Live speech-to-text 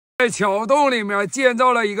在桥洞里面建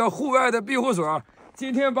造了一个户外的庇护所，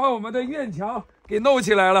今天把我们的院墙给弄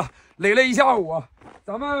起来了，垒了一下午。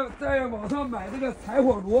咱们在网上买这个柴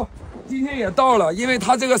火炉，今天也到了，因为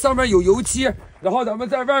它这个上面有油漆，然后咱们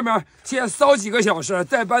在外面先烧几个小时，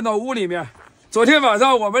再搬到屋里面。昨天晚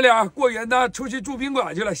上我们俩过元旦出去住宾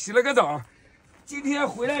馆去了，洗了个澡。今天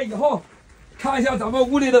回来以后，看一下咱们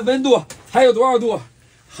屋里的温度还有多少度，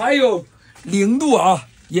还有0度啊，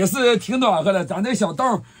也是挺暖和的。咱这小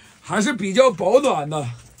洞还是比较保暖的。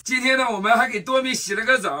今天呢，我们还给多米洗了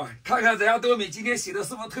个澡，看看咱家多米今天洗的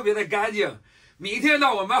是不是特别的干净。明天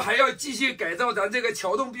呢，我们还要继续改造咱这个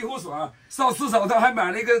桥洞庇护所。上市场上还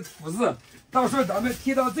买了一个福字，到时候咱们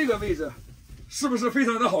贴到这个位置，是不是非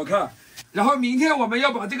常的好看？然后明天我们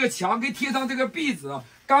要把这个墙给贴上这个壁纸。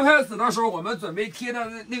刚开始的时候，我们准备贴的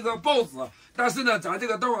那个报纸，但是呢，咱这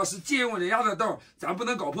个洞啊是借用人家的洞，咱不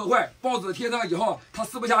能搞破坏。报纸贴上以后，它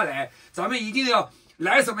撕不下来，咱们一定要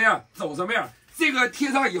来什么样走什么样。这个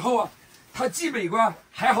贴上以后啊，它既美观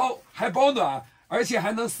还好，还保暖，而且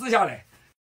还能撕下来。